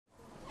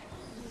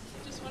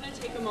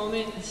a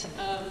moment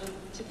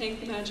to thank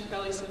the Magic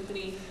Valley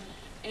Symphony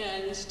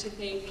and to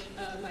thank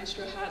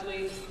Maestro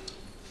Harline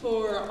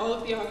for all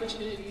of the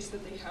opportunities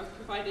that they have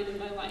provided in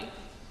my life.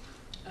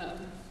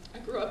 I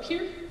grew up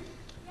here,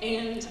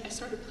 and I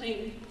started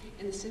playing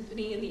in the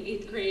symphony in the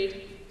 8th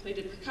grade,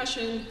 played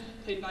percussion,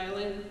 played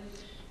violin,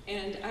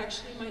 and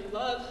actually my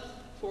love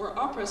for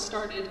opera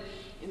started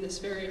in this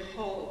very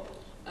hall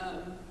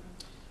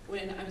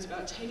when I was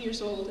about 10 years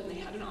old and they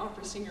had an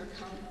opera singer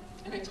come.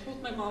 And I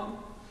told my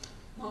mom,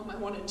 "Mom, I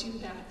want to do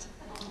that."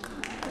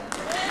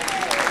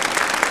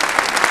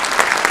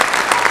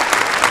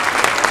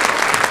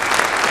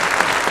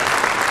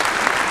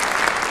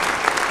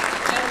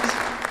 And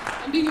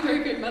I'm being a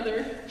very good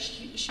mother.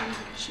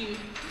 She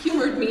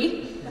humored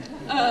me.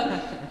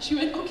 She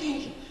went,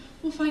 "Okay,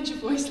 we'll find you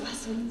voice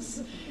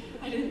lessons."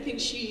 I didn't think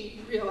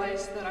she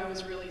realized that I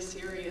was really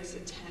serious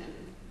at 10,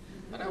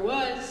 but I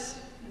was,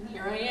 and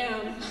here I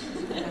am.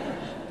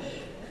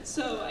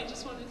 So I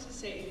just wanted to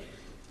say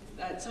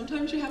that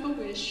sometimes you have a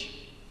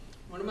wish.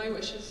 One of my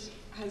wishes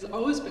has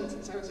always been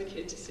since I was a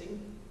kid to sing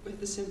with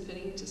the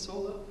symphony, to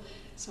solo.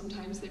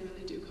 Sometimes they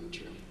really do come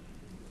true.